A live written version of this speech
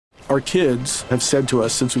Our kids have said to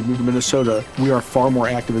us since we moved to Minnesota, we are far more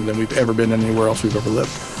active than we've ever been anywhere else we've ever lived.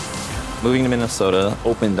 Moving to Minnesota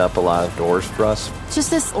opened up a lot of doors for us.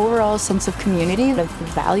 Just this overall sense of community, the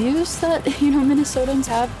values that, Minnesotans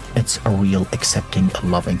have. It's a real accepting,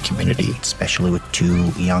 loving community, especially with two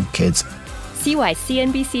young kids. See why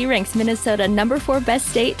CNBC ranks Minnesota number 4 best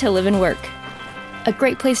state to live and work. A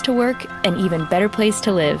great place to work, an even better place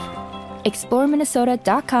to live.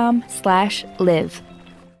 ExploreMinnesota.com/live.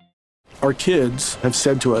 Our kids have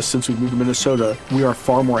said to us since we moved to Minnesota, we are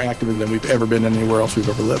far more active than we've ever been anywhere else we've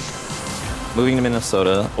ever lived. Moving to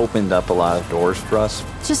Minnesota opened up a lot of doors for us.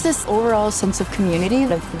 Just this overall sense of community,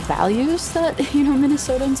 the values that,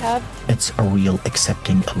 Minnesotans have. It's a real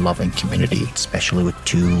accepting, loving community, especially with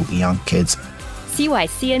two young kids. See why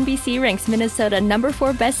CNBC ranks Minnesota number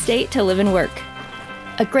 4 best state to live and work.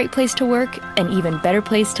 A great place to work, an even better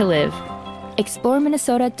place to live.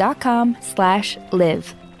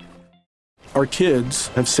 ExploreMinnesota.com/live. Our kids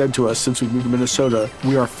have said to us since we moved to Minnesota,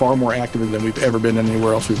 we are far more active than we've ever been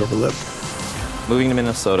anywhere else we've ever lived. Moving to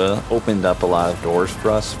Minnesota opened up a lot of doors for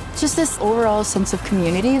us. Just this overall sense of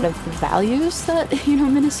community, the values that,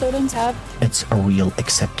 Minnesotans have. It's a real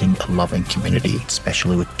accepting, loving community,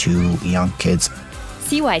 especially with two young kids.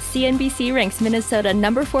 See why CNBC ranks Minnesota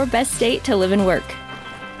number 4 best state to live and work.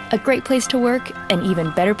 A great place to work, an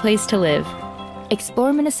even better place to live.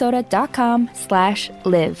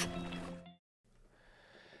 ExploreMinnesota.com/live.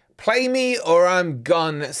 Play me or I'm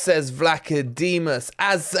gone, says Vlachodimos,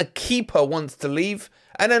 as a keeper wants to leave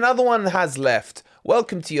and another one has left.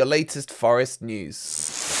 Welcome to your latest Forest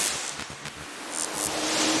news.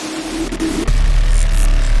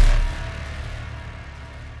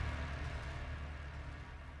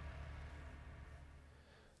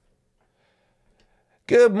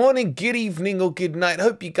 Good morning, good evening or good night.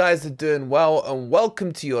 Hope you guys are doing well and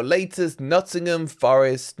welcome to your latest Nottingham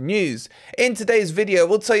Forest news. In today's video,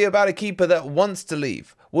 we'll tell you about a keeper that wants to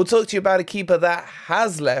leave. We'll talk to you about a keeper that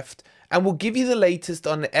has left and we'll give you the latest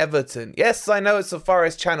on Everton. Yes, I know it's a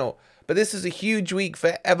Forest channel, but this is a huge week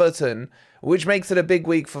for Everton, which makes it a big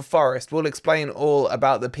week for Forest. We'll explain all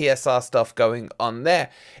about the PSR stuff going on there.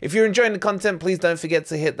 If you're enjoying the content, please don't forget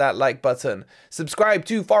to hit that like button. Subscribe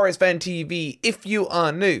to Forest Fan TV if you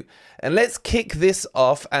are new. And let's kick this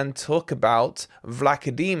off and talk about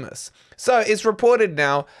Vlachodimos. So it's reported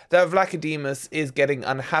now that Vlachodimos is getting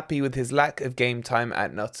unhappy with his lack of game time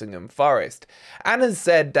at Nottingham Forest and has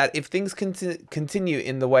said that if things continue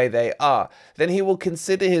in the way they are, then he will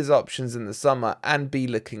consider his options in the summer and be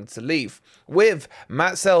looking to leave. With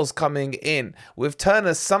Matt Sells coming in, with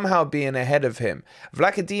Turner somehow being ahead of him,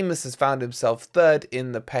 Vlachodimos has found himself third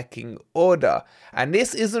in the pecking order. And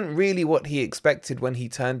this isn't really what he expected when he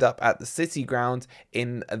turned up at the City ground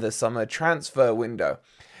in the summer transfer window.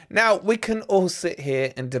 Now, we can all sit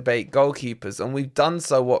here and debate goalkeepers, and we've done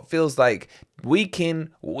so what feels like week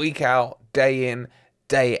in, week out, day in,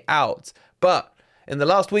 day out. But in the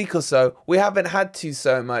last week or so, we haven't had to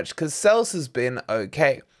so much because Sells has been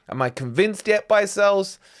okay. Am I convinced yet by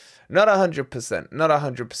Sells? Not 100%. Not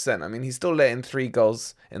 100%. I mean, he's still letting 3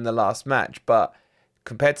 goals in the last match, but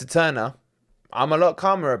compared to Turner, I'm a lot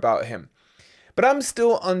calmer about him. But I'm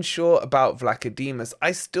still unsure about Vlachodimos.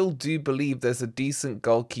 I still do believe there's a decent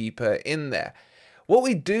goalkeeper in there. What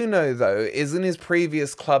we do know, though, is in his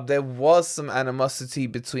previous club, there was some animosity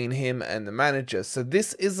between him and the manager. So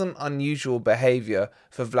this isn't unusual behavior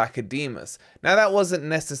for Vlachodimos. Now, that wasn't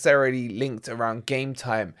necessarily linked around game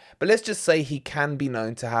time, but let's just say he can be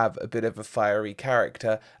known to have a bit of a fiery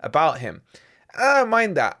character about him. I don't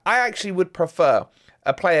mind that. I actually would prefer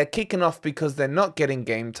a player kicking off because they're not getting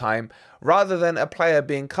game time, rather than a player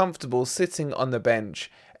being comfortable sitting on the bench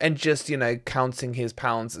and just, counting his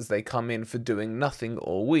pounds as they come in for doing nothing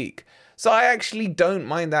all week. So I actually don't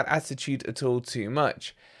mind that attitude at all too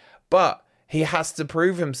much. But he has to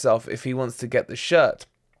prove himself if he wants to get the shirt.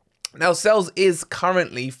 Now, Sells is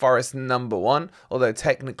currently Forest number 1, although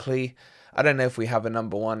technically, I don't know if we have a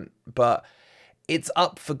number 1, but it's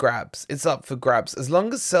up for grabs. It's up for grabs. As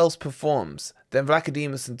long as Sells performs, then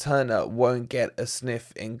Vlachodimos and Turner won't get a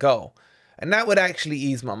sniff in goal. And that would actually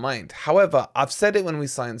ease my mind. However, I've said it when we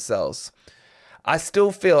signed Sells. I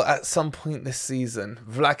still feel at some point this season,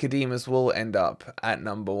 Vlachodimos will end up at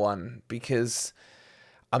number 1 because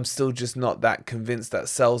I'm still just not that convinced that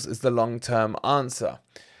Sells is the long-term answer.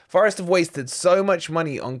 Forest have wasted so much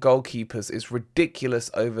money on goalkeepers, it's ridiculous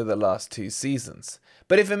over the last 2 seasons.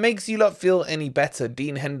 But if it makes you lot feel any better,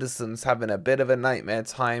 Dean Henderson's having a bit of a nightmare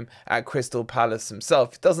time at Crystal Palace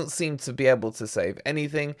himself. He doesn't seem to be able to save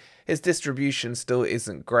anything. His distribution still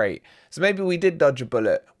isn't great. So maybe we did dodge a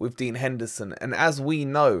bullet with Dean Henderson. And as we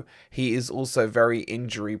know, he is also very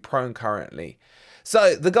injury prone currently.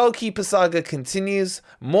 So the goalkeeper saga continues,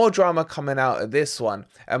 more drama coming out of this one,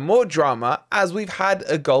 and more drama as we've had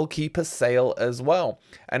a goalkeeper sale as well,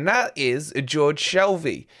 and that is George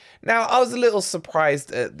Shelvey. Now I was a little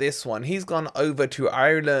surprised at this one. He's gone over to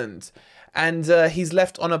Ireland and he's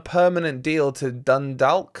left on a permanent deal to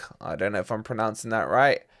Dundalk. I don't know if I'm pronouncing that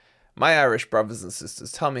right. My Irish brothers and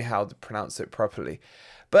sisters, tell me how to pronounce it properly.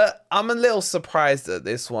 But I'm a little surprised at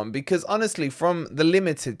this one because honestly, from the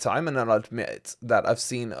limited time, and I'll admit that I've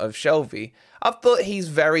seen of Shelvey, I've thought he's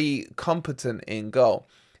very competent in goal.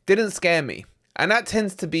 Didn't scare me. And that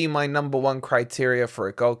tends to be my #1 criteria for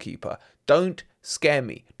a goalkeeper. Don't scare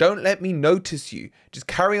me. Don't let me notice you. Just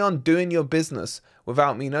carry on doing your business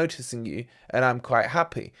without me noticing you, and I'm quite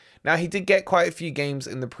happy. Now, he did get quite a few games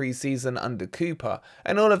in the pre-season under Cooper,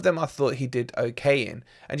 and all of them I thought he did okay in.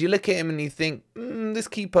 And you look at him and you think, this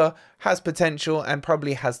keeper has potential and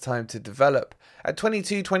probably has time to develop. At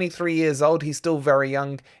 22, 23 years old, he's still very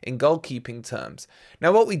young in goalkeeping terms.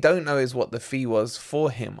 Now, what we don't know is what the fee was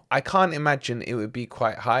for him. I can't imagine it would be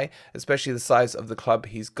quite high, especially the size of the club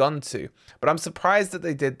he's gone to. But I'm surprised that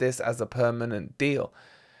they did this as a permanent deal.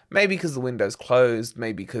 Maybe because the window's closed,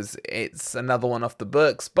 maybe because it's another one off the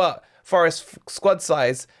books, but Forest's squad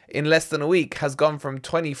size in less than a week has gone from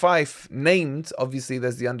 25 named, obviously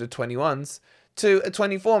there's the under-21s, to a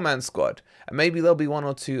 24-man squad. And maybe there'll be one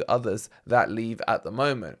or two others that leave at the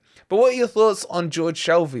moment. But what are your thoughts on George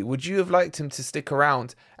Shelvey? Would you have liked him to stick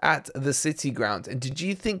around at the City ground? And did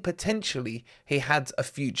you think potentially he had a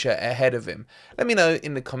future ahead of him? Let me know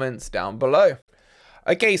in the comments down below.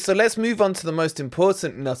 Okay, so let's move on to the most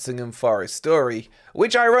important Nottingham Forest story,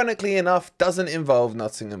 which ironically enough doesn't involve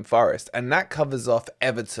Nottingham Forest, and that covers off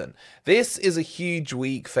Everton. This is a huge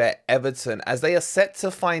week for Everton as they are set to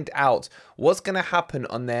find out what's going to happen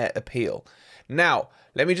on their appeal. Now,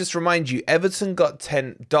 let me just remind you, Everton got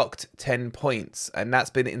docked 10 points, and that's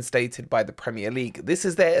been instated by the Premier League. This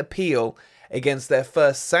is their appeal against their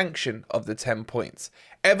first sanction of the 10 points.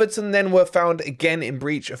 Everton then were found again in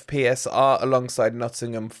breach of PSR alongside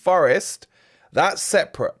Nottingham Forest. That's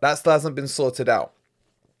separate. That still hasn't been sorted out.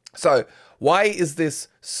 So why is this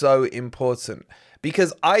so important?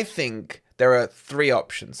 Because I think there are three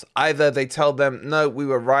options. Either they tell them, no, we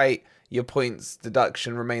were right, your points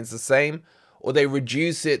deduction remains the same, or they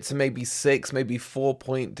reduce it to maybe 6, maybe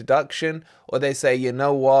 4-point deduction, or they say, you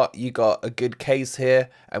know what, you got a good case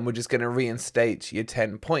here, and we're just going to reinstate your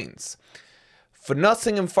 10 points. For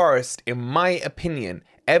Nottingham Forest, in my opinion,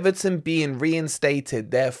 Everton being reinstated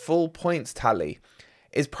their full points tally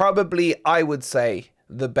is probably, I would say,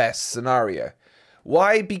 the best scenario.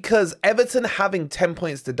 Why? Because Everton having 10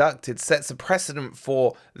 points deducted sets a precedent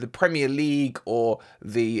for the Premier League or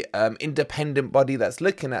the independent body that's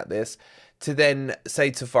looking at this to then say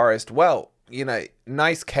to Forest, well, you know,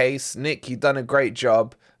 nice case, Nick, you've done a great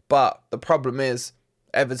job, but the problem is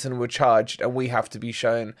Everton were charged and we have to be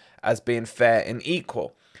shown as being fair and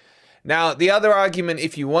equal. Now, the other argument,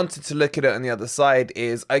 if you wanted to look at it on the other side,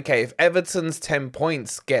 is, okay, if Everton's 10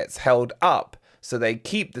 points gets held up, so they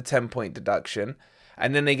keep the 10-point deduction,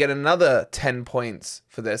 and then they get another 10 points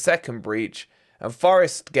for their second breach, and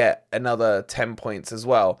Forest get another 10 points as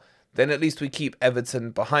well, then at least we keep Everton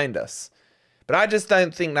behind us. But I just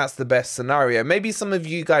don't think that's the best scenario. Maybe some of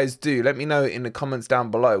you guys do. Let me know in the comments down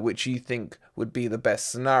below which you think would be the best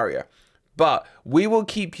scenario. But we will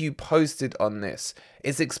keep you posted on this.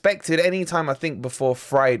 It's expected anytime, I think, before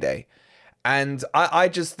Friday. And I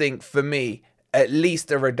just think, for me, at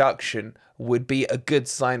least a reduction would be a good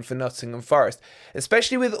sign for Nottingham Forest.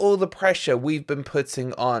 Especially with all the pressure we've been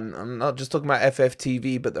putting on. I'm not just talking about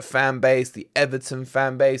FFTV, but the fan base, the Everton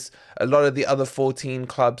fan base, a lot of the other 14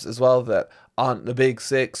 clubs as well that aren't the big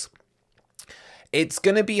six. It's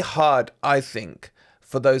going to be hard, I think,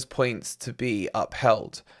 for those points to be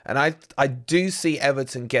upheld. And I do see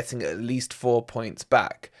Everton getting at least 4 points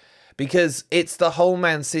back. Because it's the whole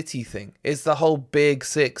Man City thing. It's the whole Big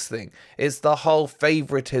Six thing. It's the whole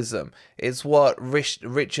favouritism. It's what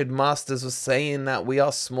Richard Masters was saying, that we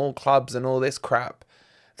are small clubs and all this crap.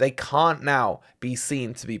 They can't now be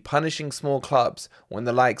seen to be punishing small clubs when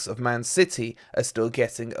the likes of Man City are still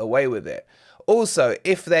getting away with it. Also,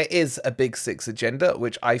 if there is a Big Six agenda,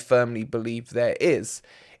 which I firmly believe there is,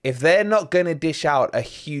 if they're not going to dish out a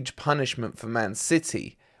huge punishment for Man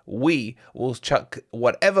City, we will chuck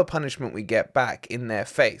whatever punishment we get back in their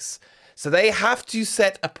face. So they have to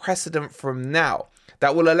set a precedent from now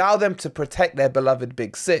that will allow them to protect their beloved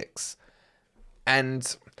Big Six.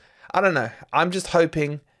 And I don't know, I'm just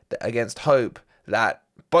hoping that against hope that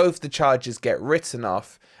both the charges get written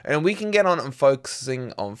off and we can get on and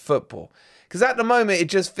focusing on football. Because at the moment, it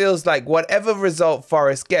just feels like whatever result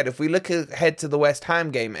Forest get, if we look ahead to the West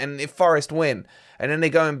Ham game, and if Forest win, and then they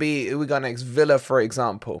go and beat, who we got next, Villa, for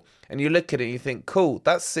example, and you look at it and you think, cool,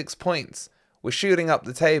 that's 6 points. We're shooting up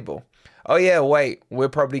the table. Oh yeah, wait, we're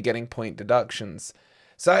probably getting point deductions.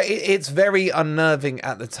 So it's very unnerving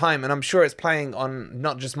at the time, and I'm sure it's playing on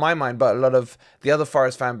not just my mind, but a lot of the other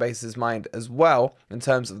Forest fan base's mind as well, in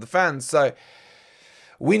terms of the fans. So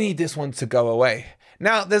we need this one to go away.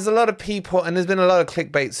 Now, there's a lot of people, and there's been a lot of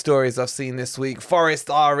clickbait stories I've seen this week. Forest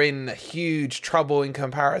are in huge trouble in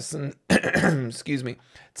comparison, excuse me,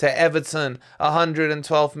 to Everton,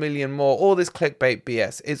 112 million more. All this clickbait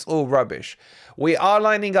BS, it's all rubbish. We are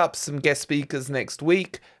lining up some guest speakers next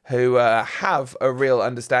week who have a real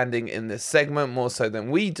understanding in this segment, more so than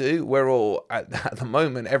we do. We're all, at the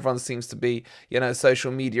moment, everyone seems to be,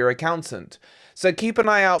 social media accountant. So keep an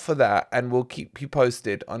eye out for that, and we'll keep you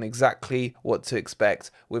posted on exactly what to expect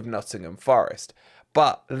with Nottingham Forest.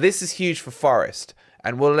 But this is huge for Forest,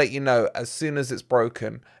 and we'll let you know as soon as it's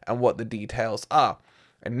broken and what the details are.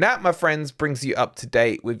 And that, my friends, brings you up to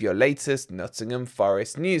date with your latest Nottingham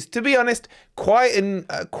Forest news. To be honest, quite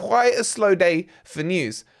a slow day for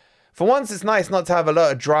news. For once, it's nice not to have a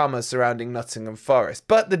lot of drama surrounding Nottingham Forest,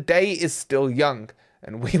 but the day is still young,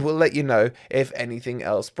 and we will let you know if anything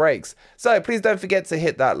else breaks. So please don't forget to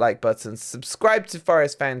hit that like button, subscribe to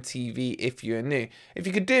Forest Fan TV if you're new. If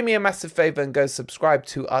you could do me a massive favour and go subscribe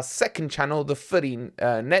to our second channel, the Footy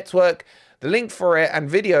Network, the link for it and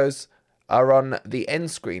videos are on the end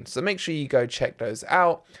screen, so make sure you go check those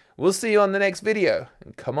out. We'll see you on the next video,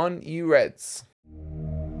 and come on, you Reds.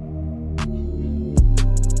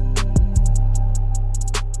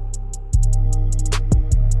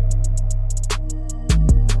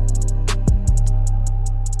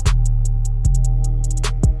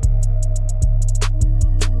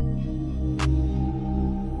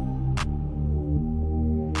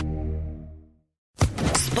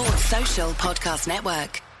 Sports Social Podcast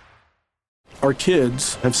Network. Our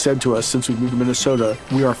kids have said to us since we moved to Minnesota,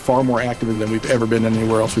 we are far more active than we've ever been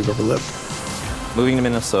anywhere else we've ever lived. Moving to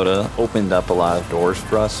Minnesota opened up a lot of doors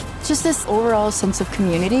for us. Just this overall sense of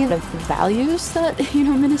community, of values that,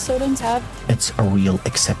 Minnesotans have. It's a real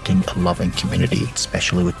accepting, loving community,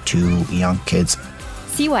 especially with 2 young kids.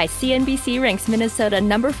 See why CNBC ranks Minnesota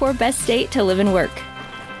number 4 best state to live and work.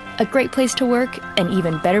 A great place to work, an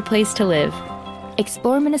even better place to live.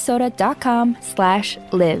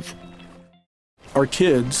 ExploreMinnesota.com/live. Our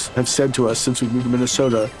kids have said to us since we moved to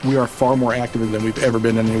Minnesota, we are far more active than we've ever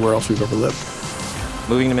been anywhere else we've ever lived.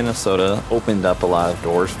 Moving to Minnesota opened up a lot of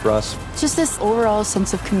doors for us. Just this overall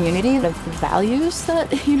sense of community, of values that,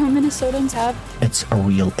 Minnesotans have. It's a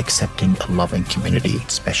real accepting, loving community,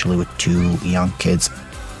 especially with 2 young kids.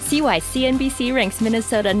 See why CNBC ranks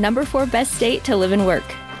Minnesota number 4 best state to live and work.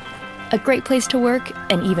 A great place to work,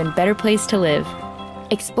 an even better place to live.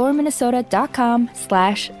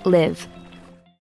 ExploreMinnesota.com/live.